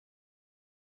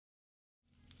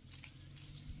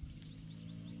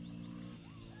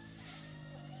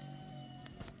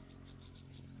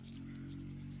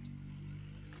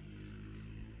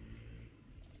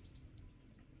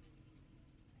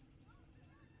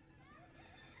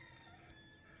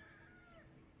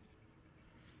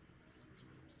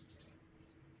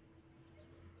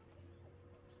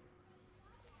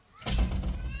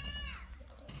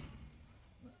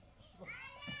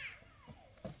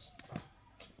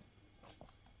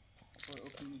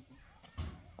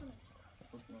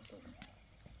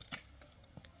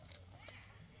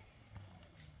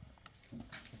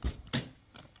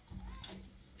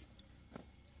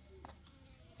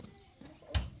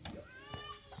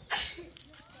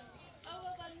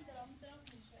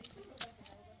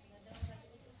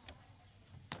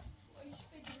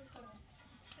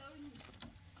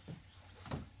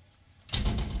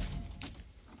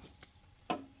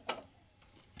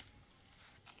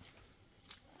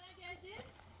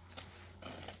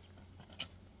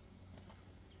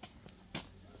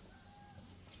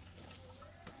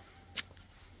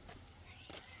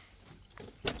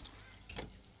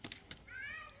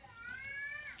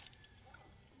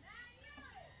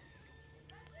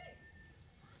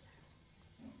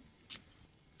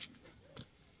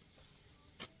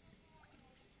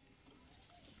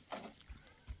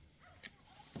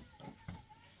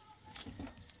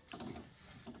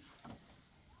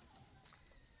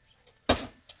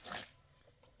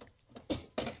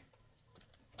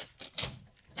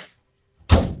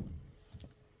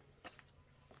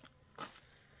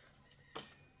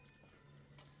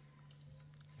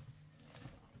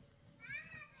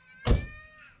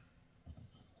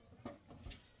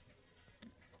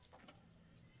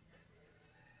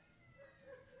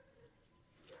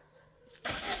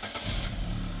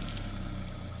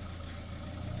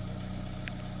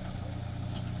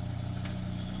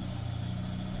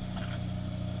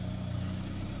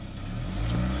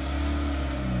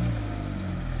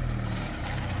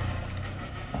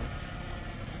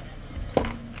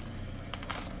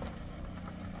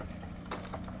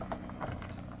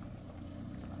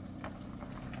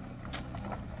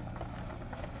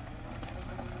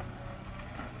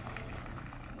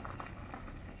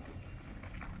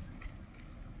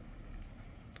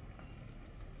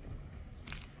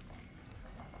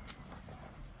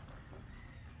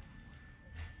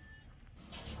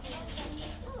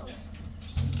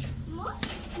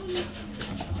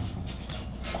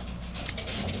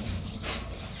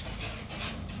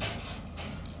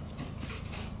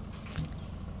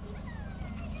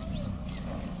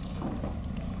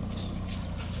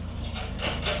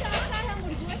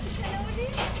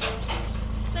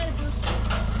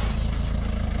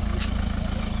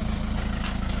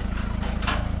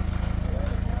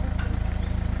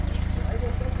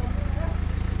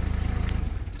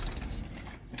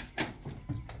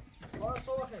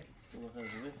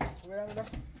برم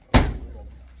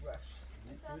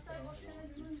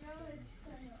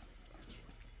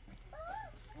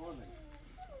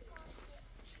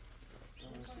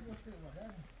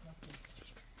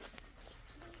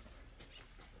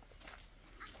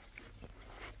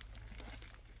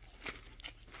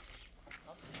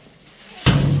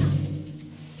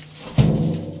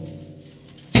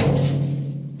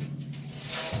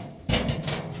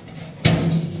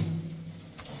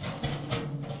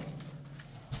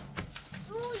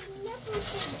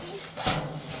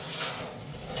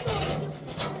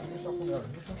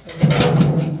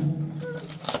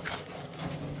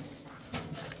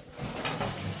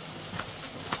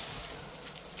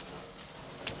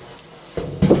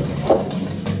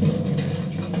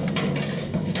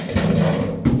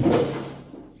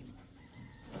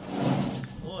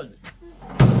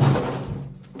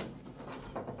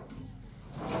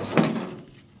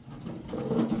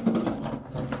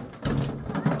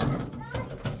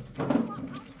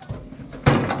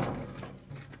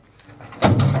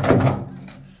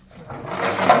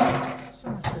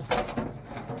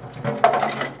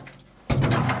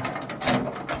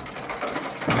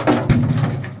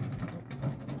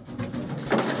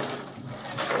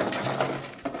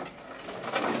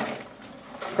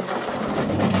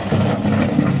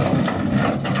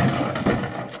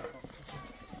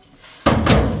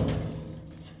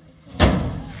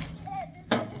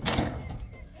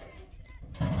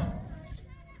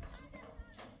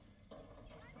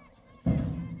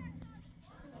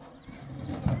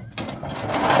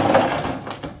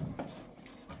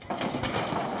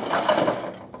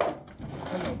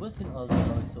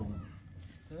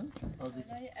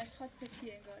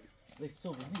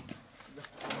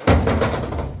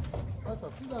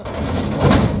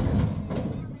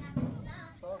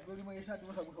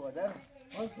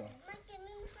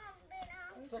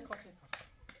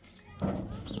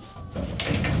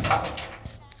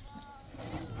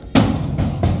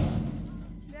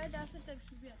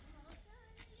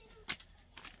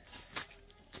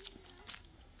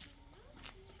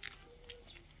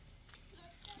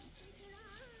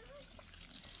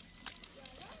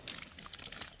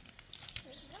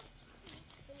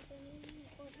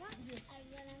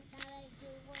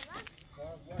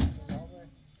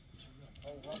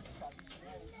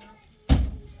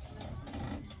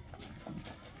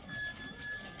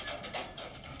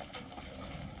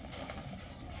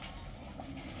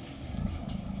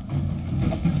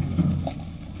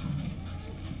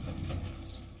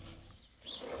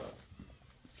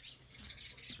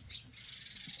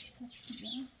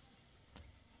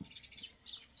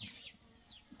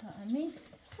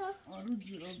رو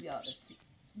جورو بیارسی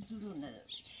جورو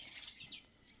نداری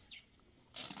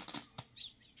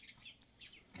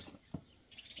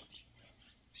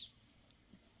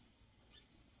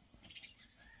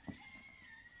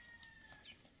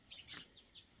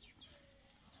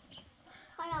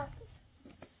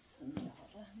بسم الله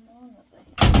الرحمن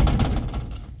الرحیم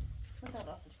بذار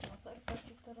راستش کنم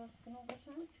سر راست کنم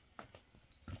باشم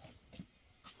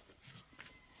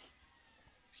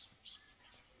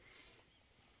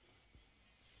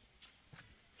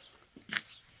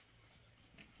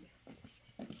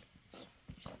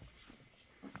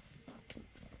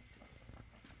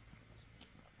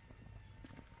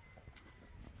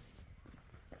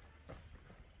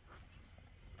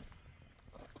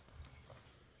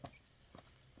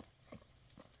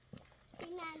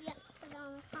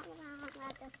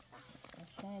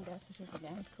عشان دستشو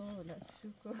بلند کن ولدشو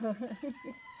کن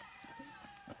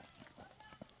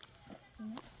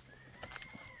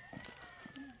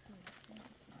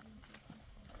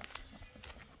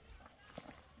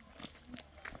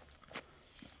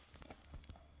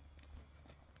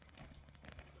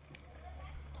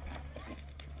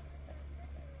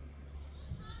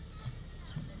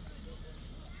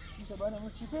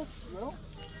Sebenarnya cipet, you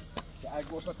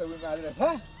aku satu wing ada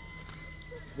dah.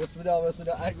 Bismillah,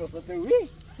 aku satu wing.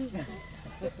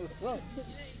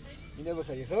 Ini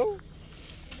بخير خو.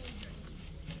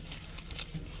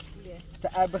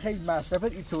 تعب بخير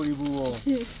مسافت اینطوری بود.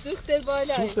 سوخت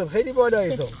بالا. سوخت خیلی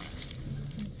بالایی تو.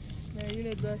 نه یه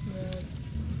لذت میاد.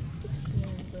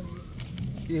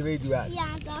 این ویدیو.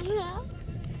 یادم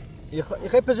این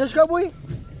خیلی پزشکا بوی؟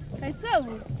 خیلی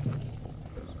بود.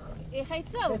 این خیلی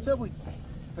بود.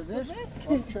 پزشک؟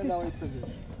 چه نوعی پزشک؟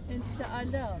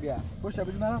 انشاءالله. بیا. پشت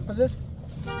بگی منم پزشک.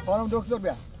 خانم دکتر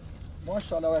بیا.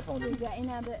 ماشاءالله وای خانم دکتر. بیا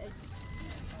اینم به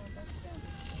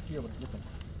بیا برو.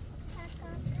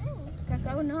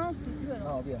 کاکائو نه سیتی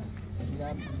برو. نه بیا.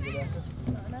 اینم درسته.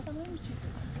 نه تمام میشه.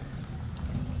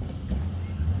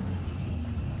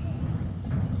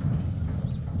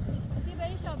 دی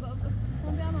بایی شب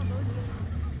کن بیام آباد.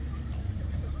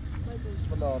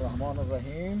 الله الرحمن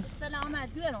الرحیم. سلامت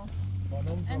بیارم.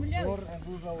 خانم دکتر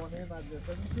امروز روانه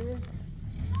مدرسه میشه.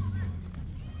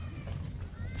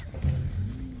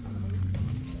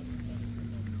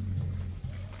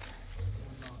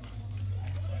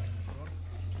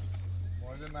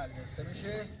 وارد مدرسه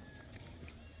میشه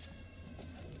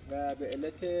و به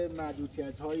علت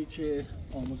محدودیت هایی که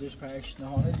آموزش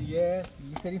پشنهانه دیگه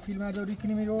میتونیم فیلم برداری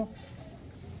کنیم رو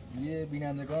یه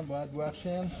بینندگان باید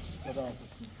بخشن. خدا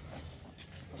حافظ.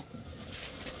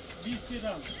 20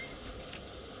 dirham.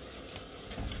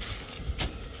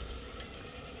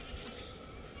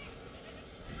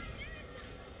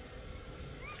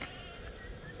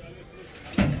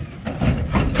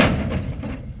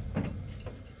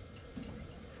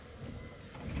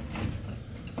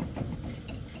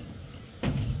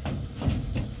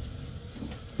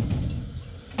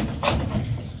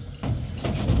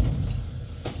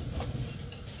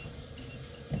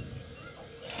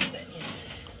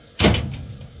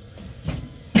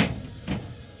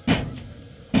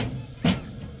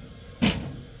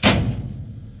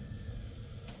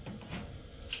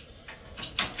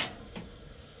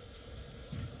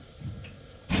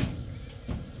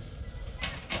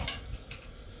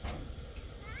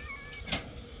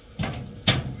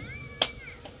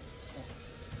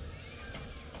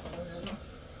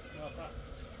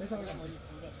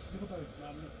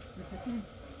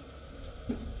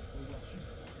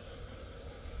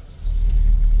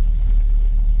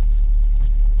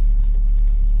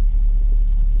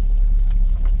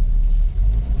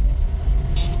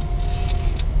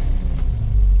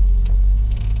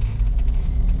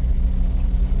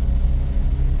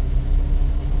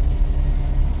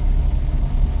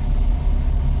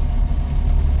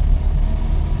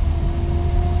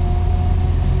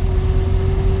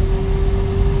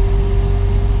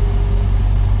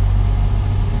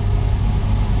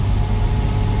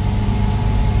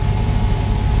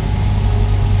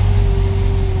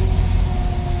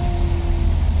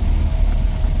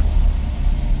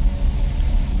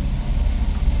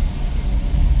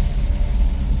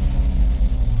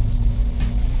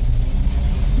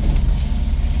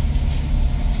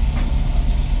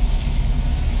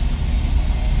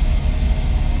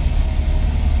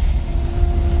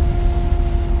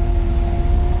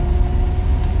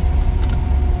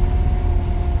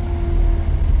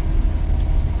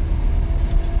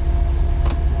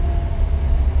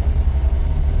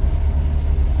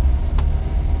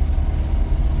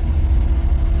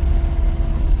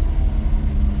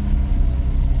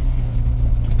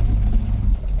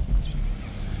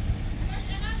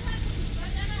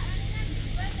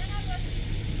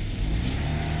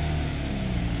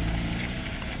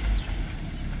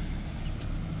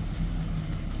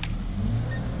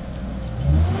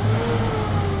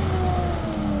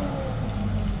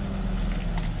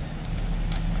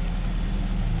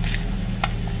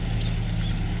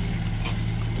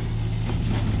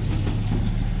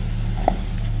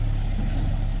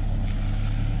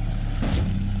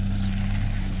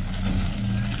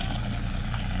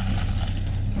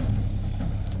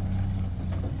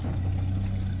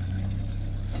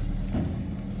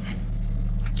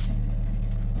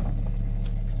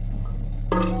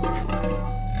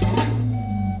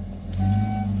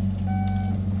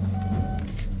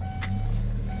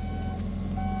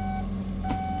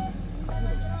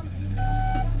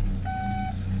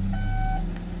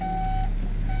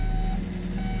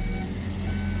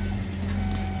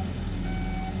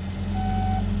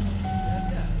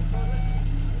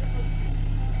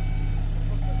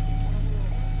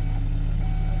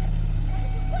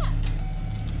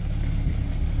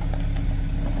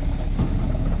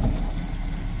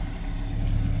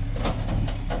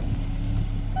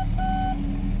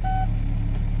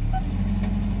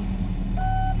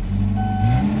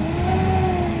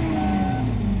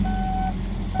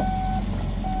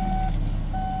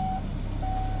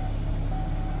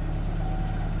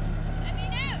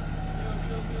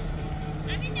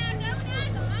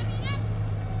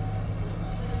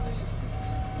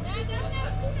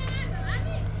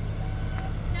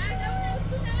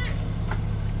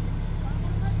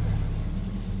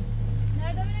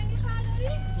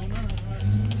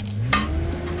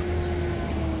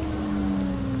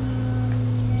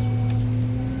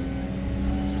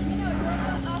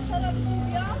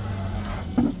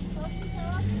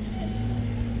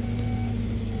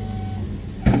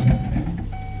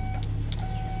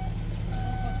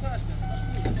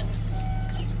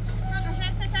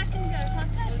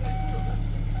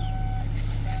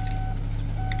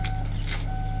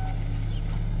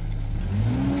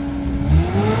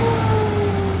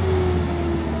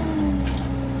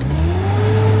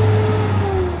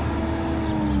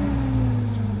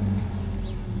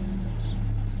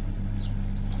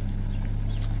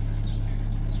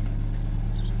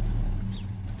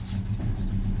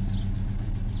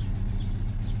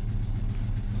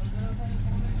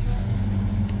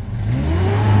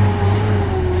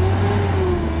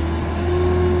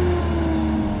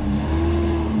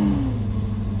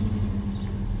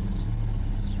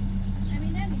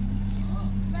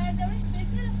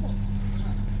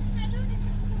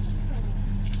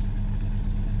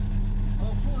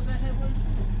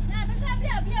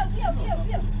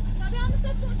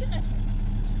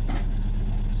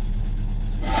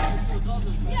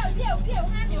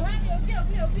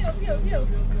 بیا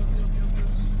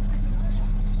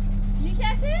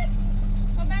میکشه؟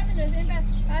 خب ببینید این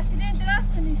بشیده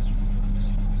درست نیست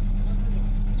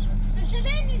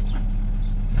بشیده نیست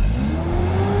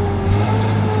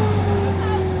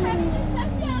همین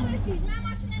نیستش یادتی من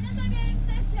ماشینه نزا بیاریم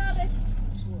سش یادتی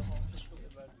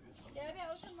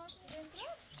بیا اوشن ماشین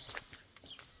انترا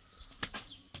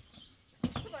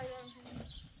تو باید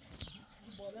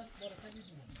بالا خیلی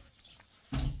دونه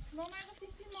ما گفتیم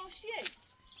سی ماشیه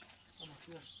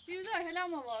بیوزا هلا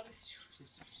ما وارث شو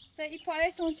سه ای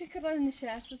پایتون چه کردن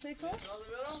نشسته سه کو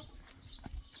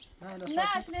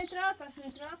نه سنتراس پس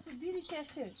سنتراس دیری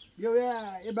کشه بیا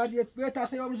بعد بیا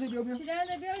تحت یا بزنی بیا چی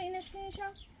داره بیار اینش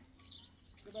کنیشم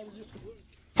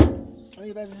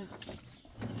بیا بعد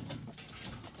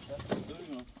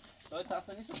تو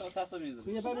تاسه نیست تو تاسه میزه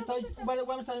بیا بعد تا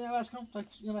بعد تا نواز کنم تا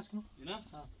نواز کنم اینا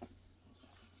ها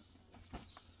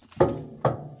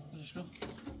بشکو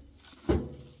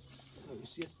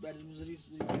سیت بعد مزری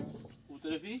اون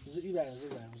طرفی زری بعد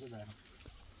زری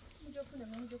اونجا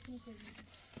کنم اونجا کنم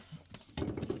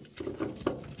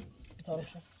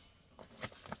تعرفش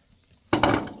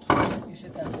ایشه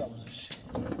ترجمه بزنش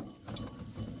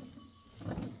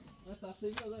نه تاسه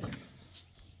بیا دای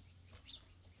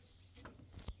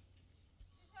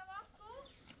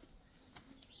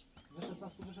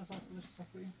بشه ساس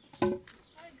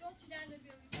Ay, go tirando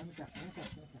viu? Vamos cá.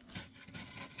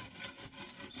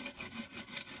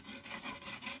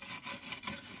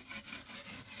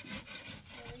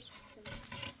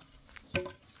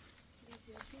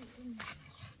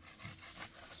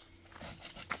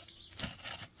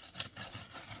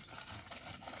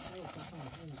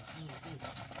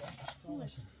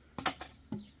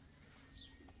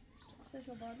 Você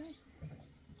jogou bem?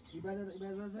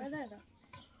 İbadet.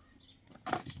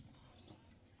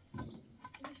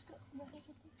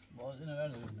 باز اینو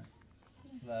برده ببینم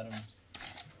برم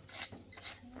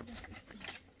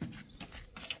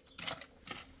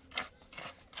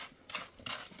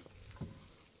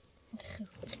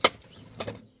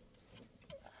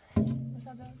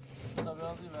تا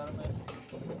بیازی برم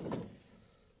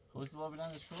خوشت با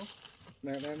بلندش کن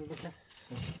برم بکن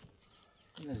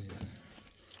نزدیک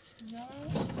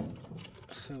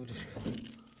خودش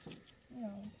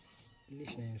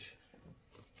لیش نمیشه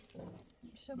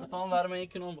بتام برم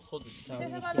یکی نون به خود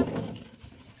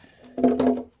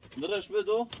درش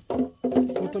بدو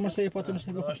پاتمسه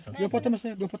بیا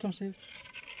پاتمسه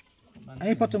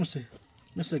ای پاتمسه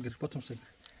مسگر پاتمسه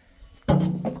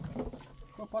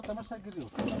کو پاتمسه گریو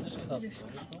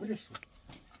بلش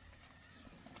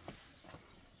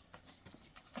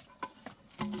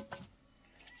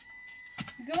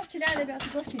گفت چی داده بیاد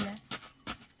گفتی نه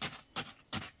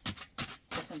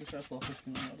اصلا بشه صافش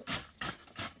کنم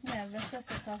نه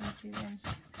بس صاف می‌کنیم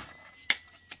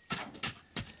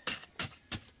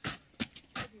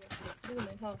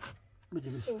ها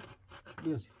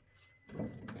بیاز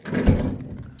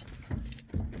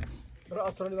برا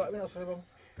اصرالي بقى مين اصرالي بابا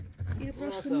یه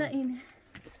پروش کنه اینه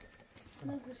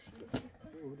نظر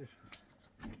شیه ودش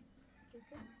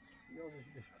یازش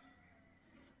دش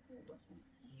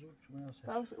زود شما اصرالي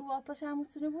باوس او واپس هم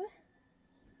میتونه بود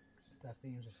تحت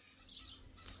اینجا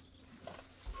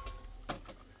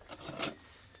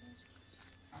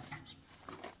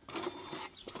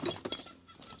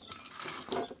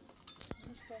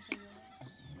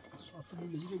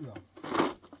اصرالي دیگه بیا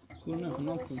کن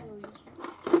نه کن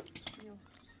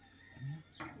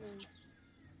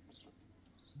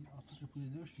اصرالي پولی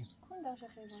داشتی کن داشته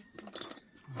خیلی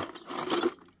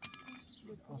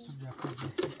باز اصرالي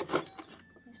اصرالي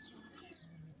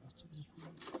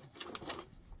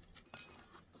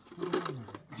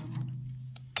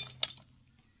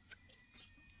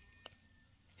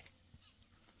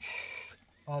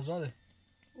آزاده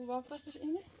او واپسش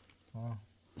اینه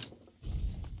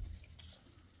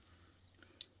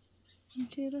این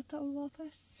چرا تا او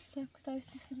واپس سب کتای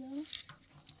سیخیدارم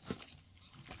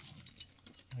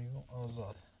ایو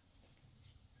آزاده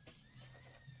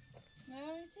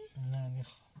نمی‌ریزی؟ نه نیخ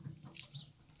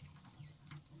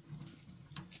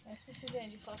دستش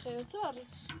رنجی خواهی تو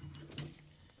عروضش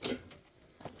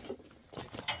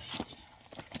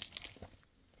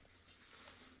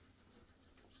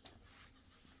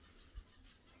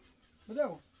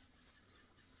بدو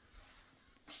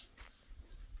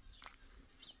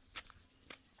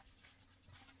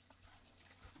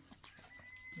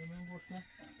نمیم باشم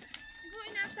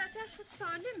این افترچهش خیلی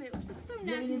سالمه او سکتم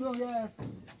نه نه اینی بیام یه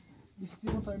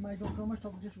استیمون تای مایدون کرامش تا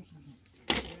بجش بسیم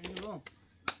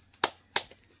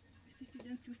سیستی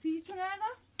دکتوری تو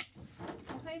نرده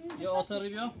یا آساری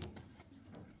بیا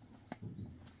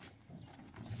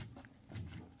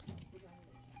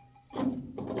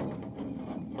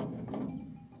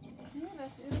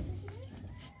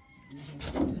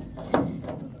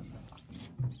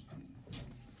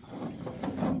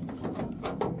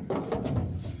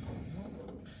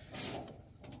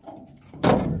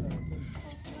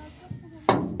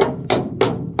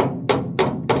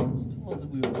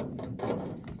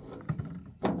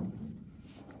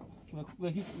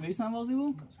welches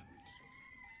Anweisung?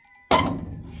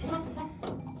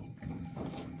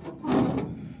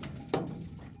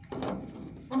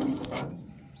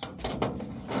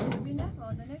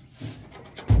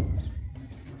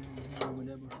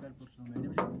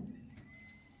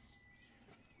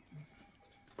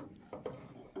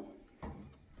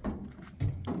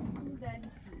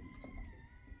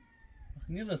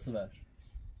 Niye rası var?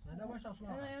 Ne baş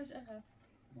aslan? Yavaş ağa.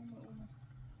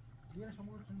 Diğer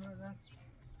şamur için nerede?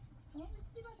 Tamam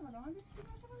bir başa var. Bir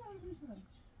başa var.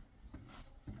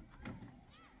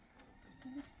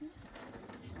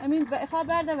 Emin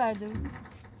haber de verdim.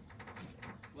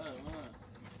 Var.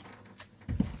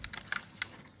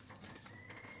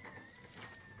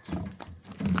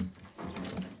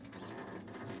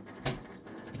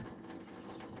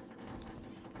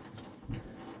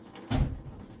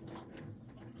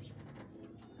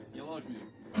 Yavaş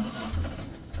bir.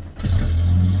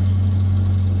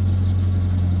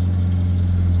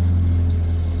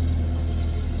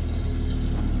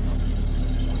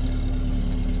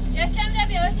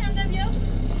 Ölçem de bir.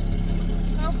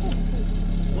 Tamam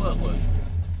Koy.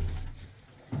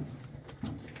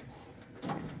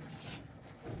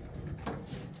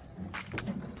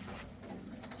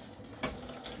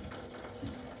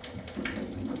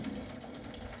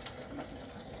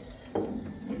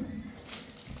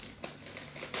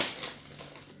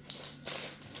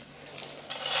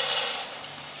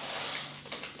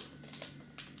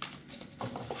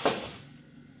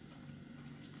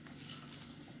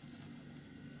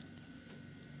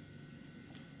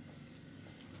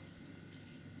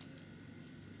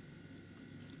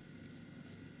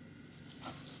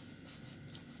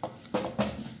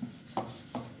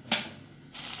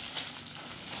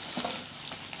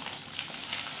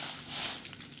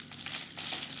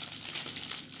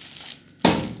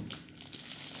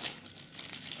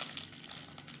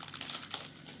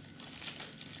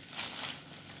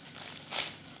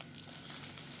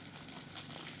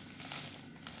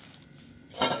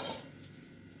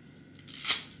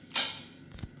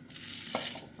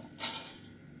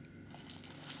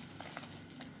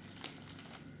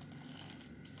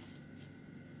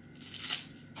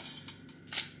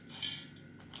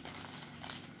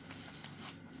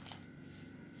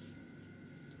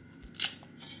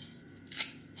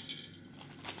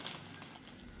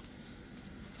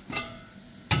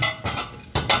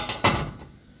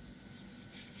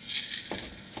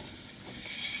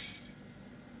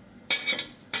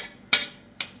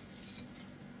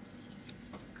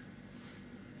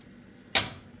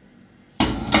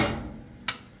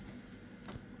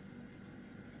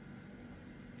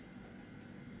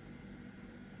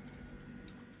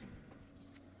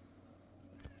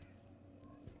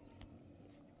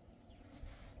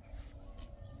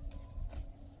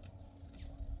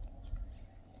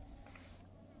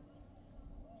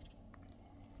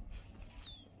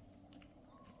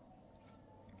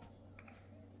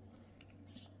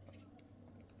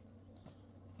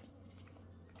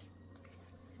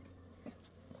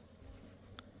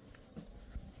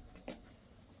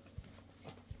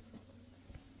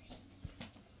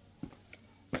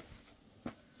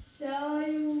 Shall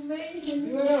you make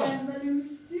him family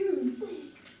soon?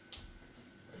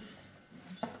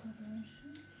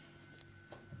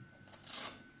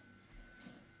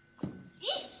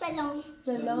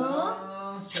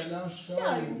 سلام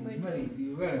شای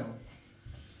دیوارم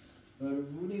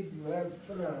قربونی دیوار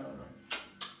فرام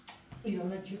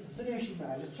اینا چی تسریشی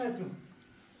معلق شدو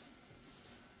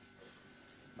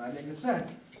معلق شد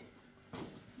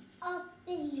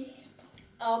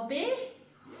آبی؟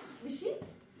 بشی؟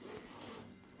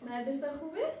 مدرسه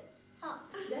خوبه؟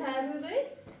 ده هر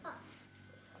روزه؟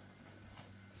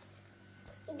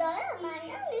 داره من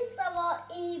نیست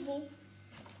با ایدی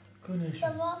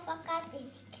با فقط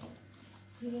ایدی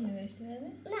ایدی نوشته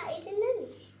بده؟ نه ایدی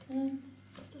ننوشت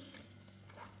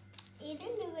ایدی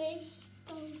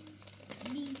نوشتم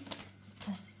بی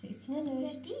تاسیس ایدی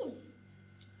نوشتی؟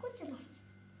 کجا؟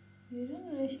 ایدی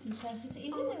نوشتی تاسیس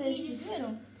ایدی نوشتی برو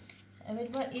اول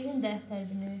با ایدی دفتر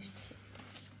بنوشتی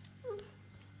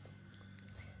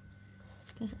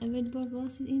اول بار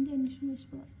باسید این در نشونش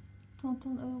با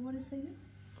تانتان او باره سگه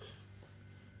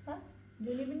ها؟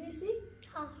 دلی بنویسی؟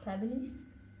 ها تا بنویس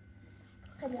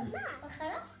قلم نه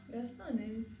بخرم رفتا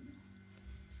نویسی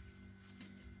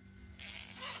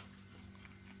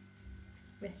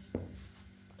بس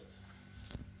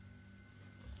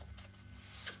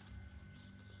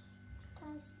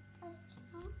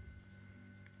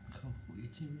خوبی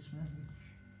چی نیست من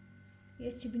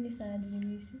یه چی بنویس تا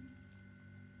بنویسی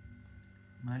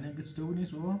معلق استو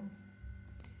نیست بابا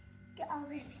که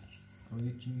آبه بنیست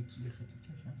یه چی خطی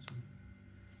کشم سوی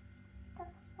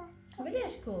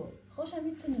ولش کن خوشم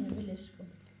میتونی ولش کن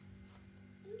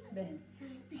به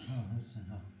هستن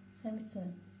ها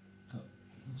نمیتونم خب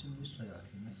میتونی بهش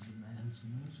سیاحتی مثل من هم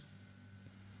سنوز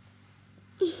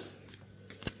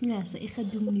نه اصلا ای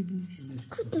خد دومونی بینیست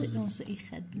اصلا ای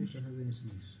خد بینیست میشه بینیست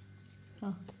نیست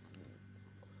ها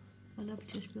حالا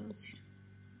بچش بازیر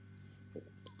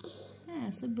نه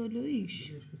اصلا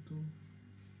بلویش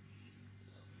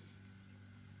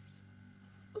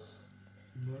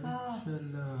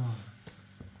بارکالله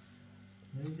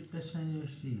خیلی قشنگ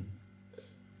داشتی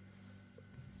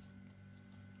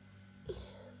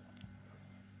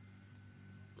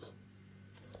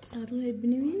قراره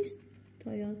بنویس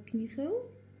تا یاد کنی خو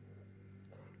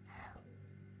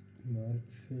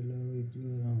بارکالله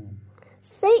ویدیورم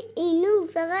سي إنه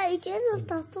فقط إجازة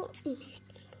تعطوني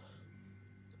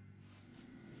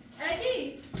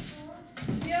علی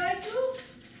بیای تو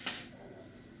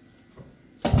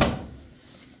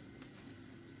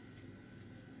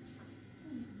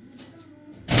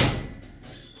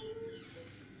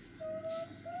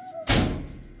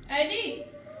علی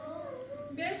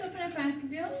بیا سفره فهمی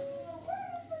بیا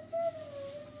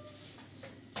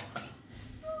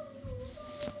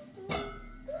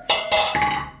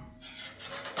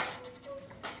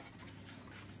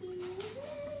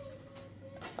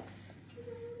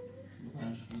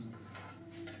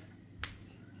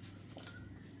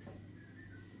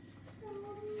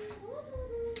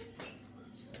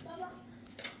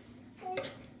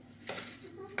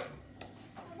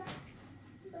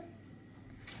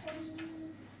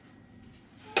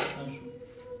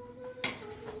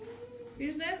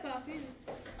Bir zeyt bakayım.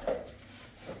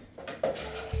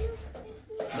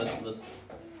 بس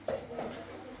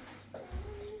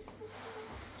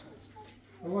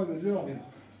اول بزرم بیا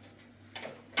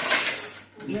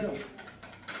بیا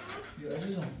بیا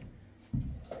عزیزم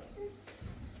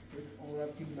اون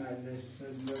رفتی مدرسه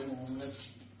بیارم اون رفت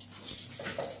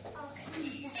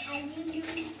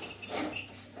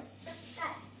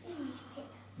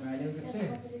معلم کسی؟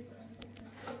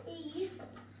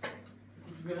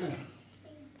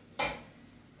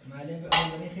 معلم به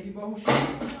آنلاین خیلی باهوشه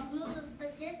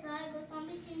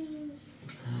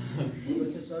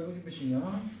بچه سال گوشی بشینی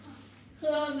ها؟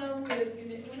 خدا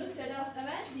نمی‌دونی. اونو کلاس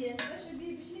اول دیگه باشه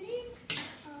بی بشینی.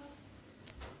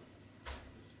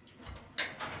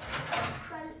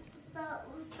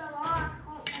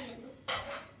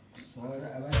 سال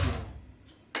اول دیگه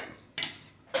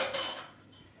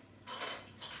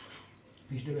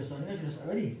پیش دبستانی یا کلاس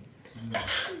اولی؟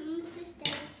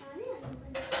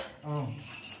 آه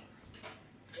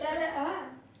داره اول.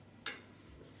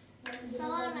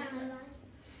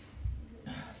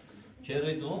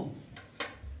 چه دوم؟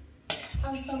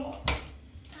 سال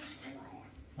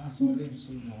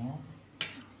سوم ها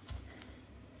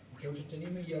حوشتنی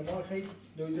من یه ماه خیلی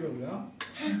دویده رو بیا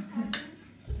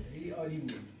خیلی عالی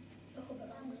بود خود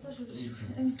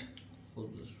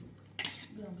بس شو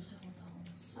بیام بشه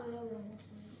خودم.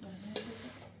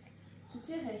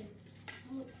 چه هی؟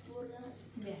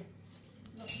 بیا.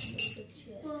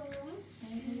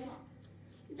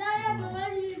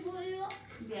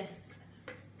 بیا.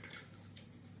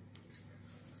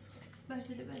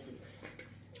 başladı.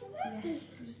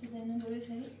 Just دائما دوري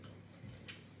خلي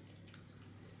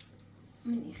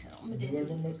من يخرم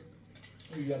مدين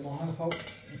يا ما هان فوق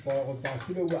فوق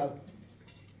التحصيل وقت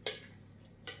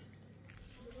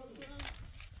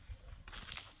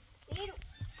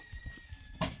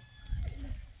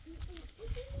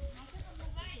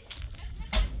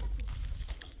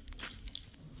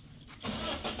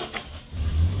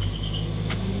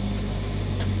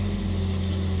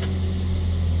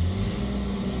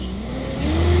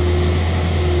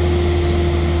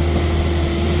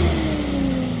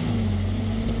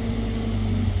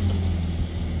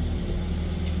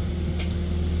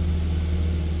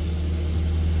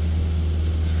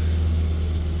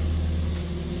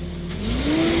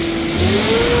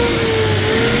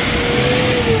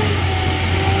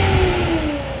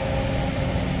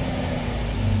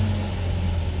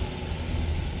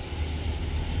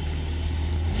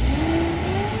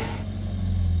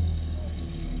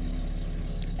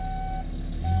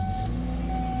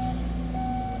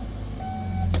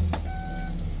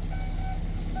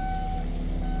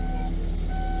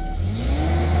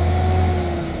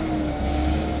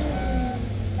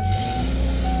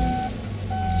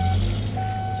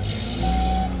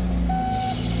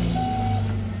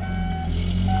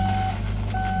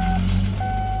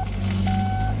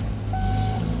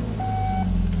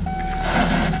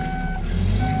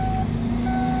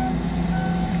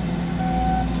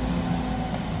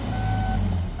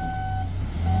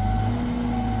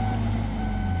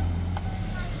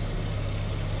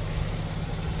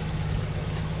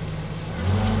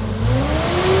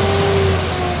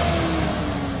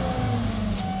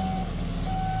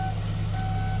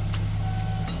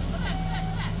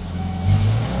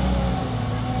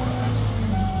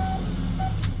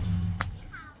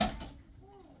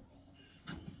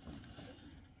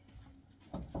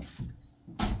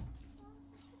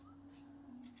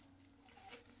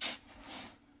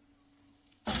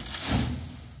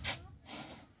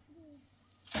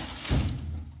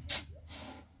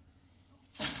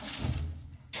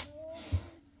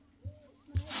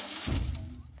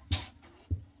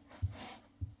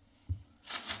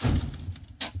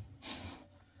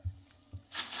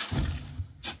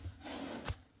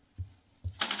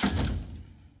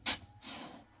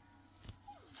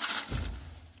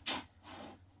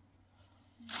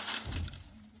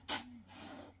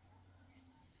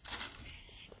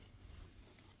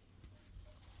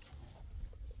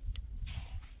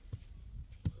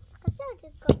to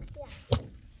cook that.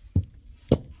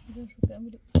 Bizden şu kadar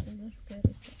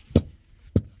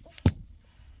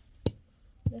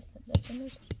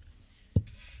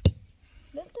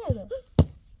Desta.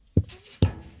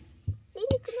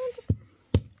 Lili, kom on.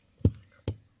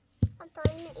 Hatta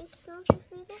yine ikna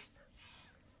sefiydi.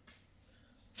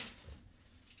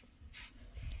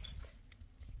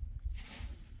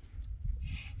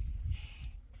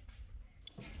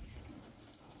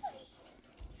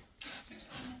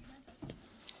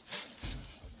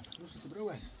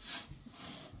 Bro.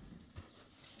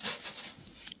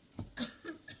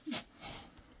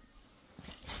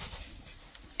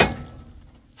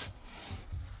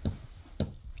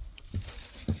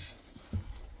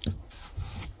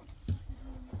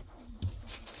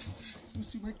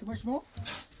 Make too much more?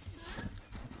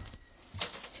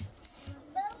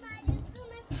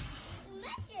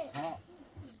 हाँ,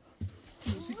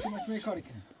 उसी too much में करी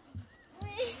क्या?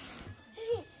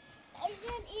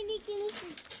 ऐसे इन्हीं की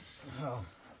नहीं। हाँ।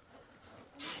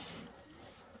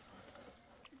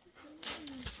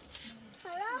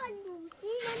 थोड़ा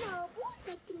दूसरी ना वो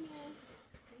कितने?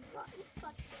 बहुत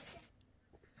पत्ते।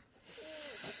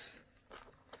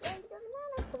 ये तो ना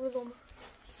Kıvırdım.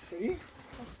 Seri?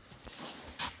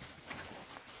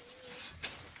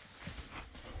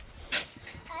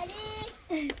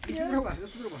 Berubah,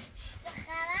 terus berubah.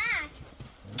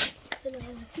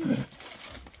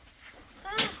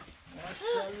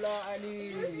 Masya Allah Ali.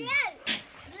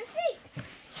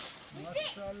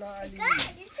 Masya Allah Ali.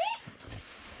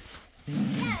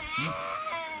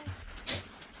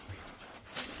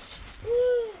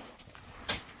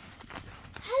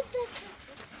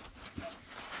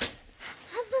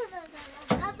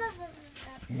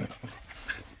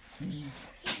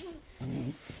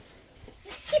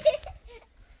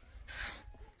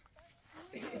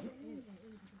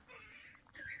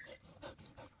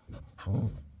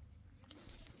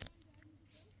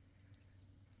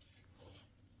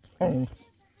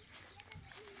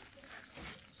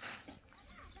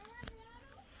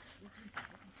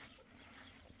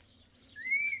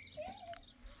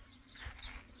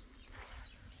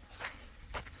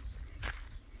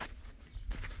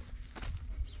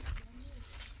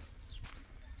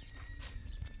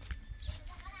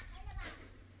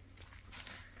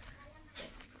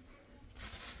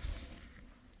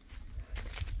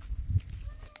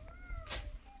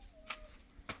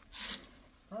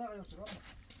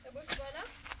 Boş böyle.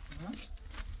 Hı?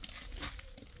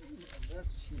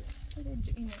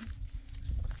 اینه.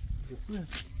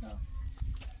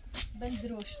 Ben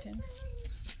droşten.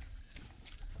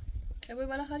 ابوي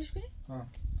بالا خارج کنی؟ ها.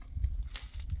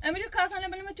 اعملوا كاس انا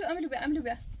بلما تو اعملوا بها اعملوا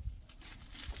بها.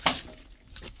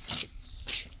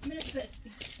 من الفرستي.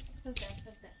 فزدان.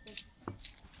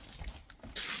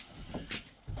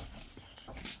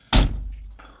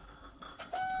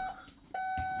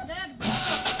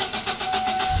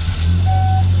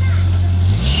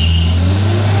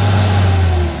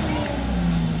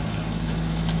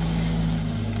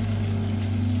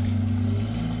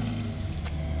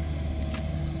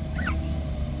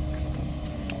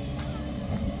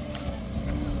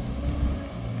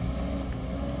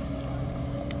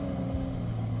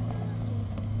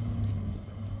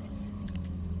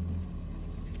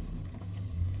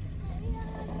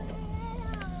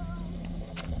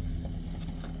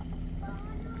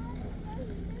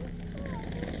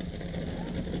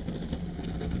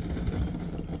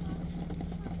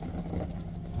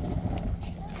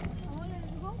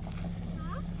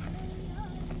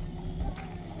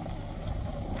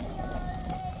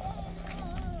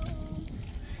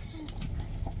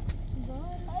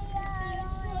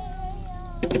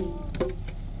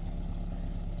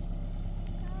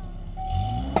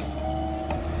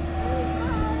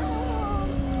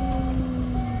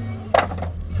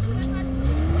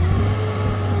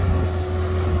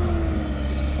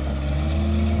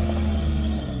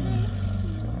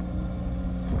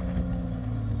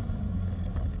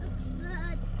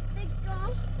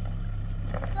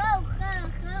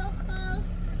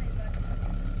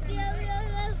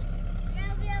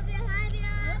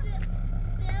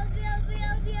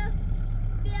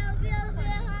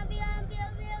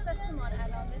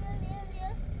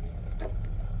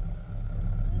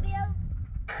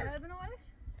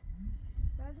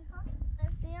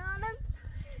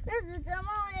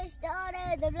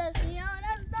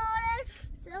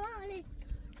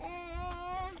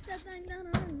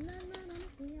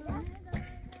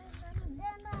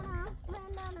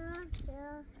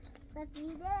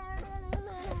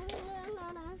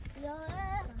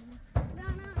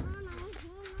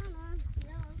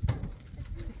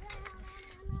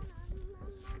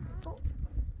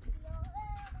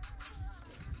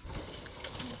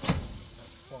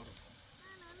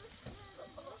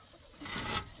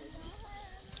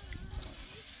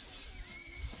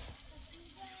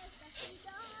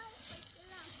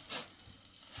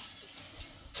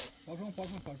 پاک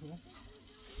کن.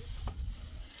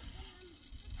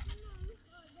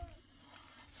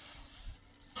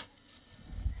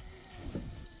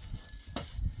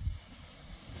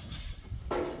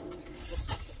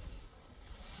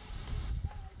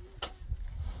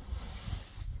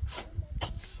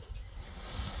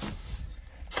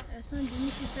 اصلا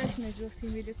دیمی که تش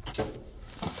نجفتیم ویدیو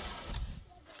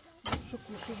شو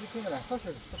بکنه را خوش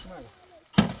مرد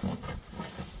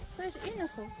سش اینه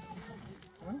خوب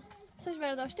سش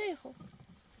برداشته خوب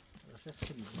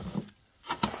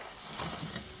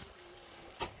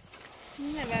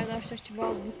نه برداشتش که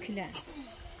باز بود کلن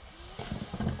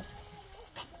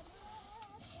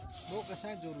با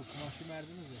قشنگ جروف ماشی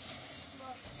مردمه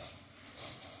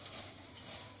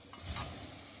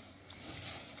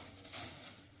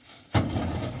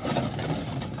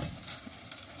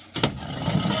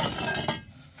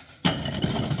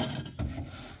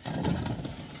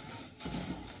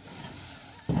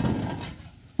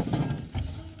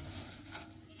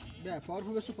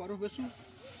فاروق بسو فاروق بسو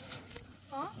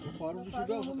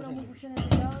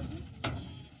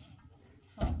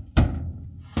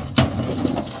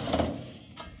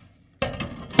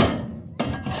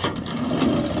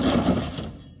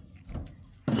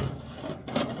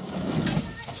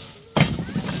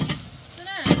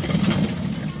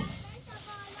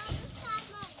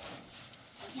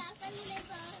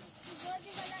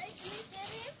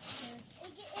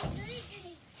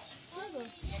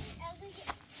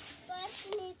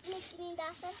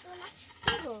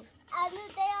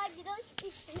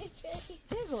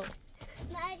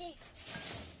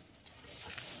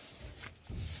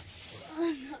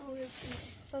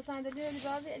صندلی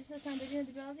لیبازی اجازه صندلی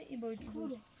لیبازی ای بود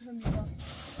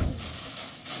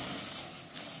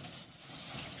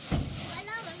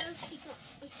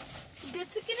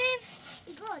گرسکنین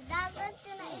گو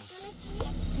دعوتنا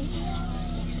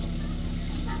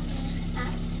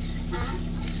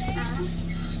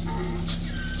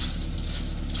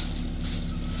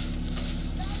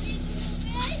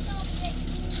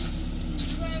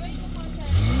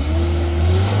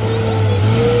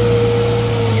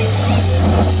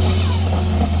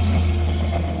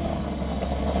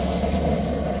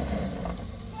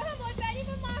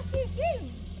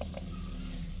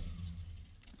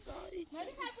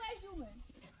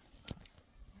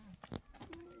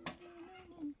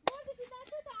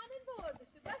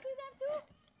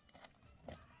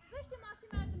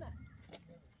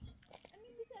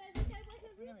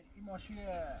این ماشی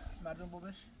مردم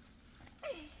بوبش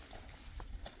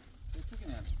چی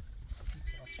کنی هست؟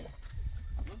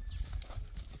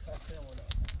 چی خسته مولا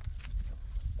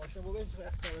ماشین بوبش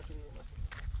رفت داره شده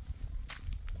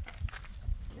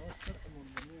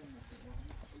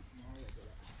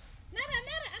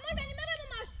مرة أمر بني مرة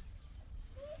ماش.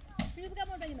 شنو بقى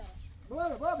أمر بني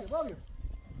مرة؟ بابي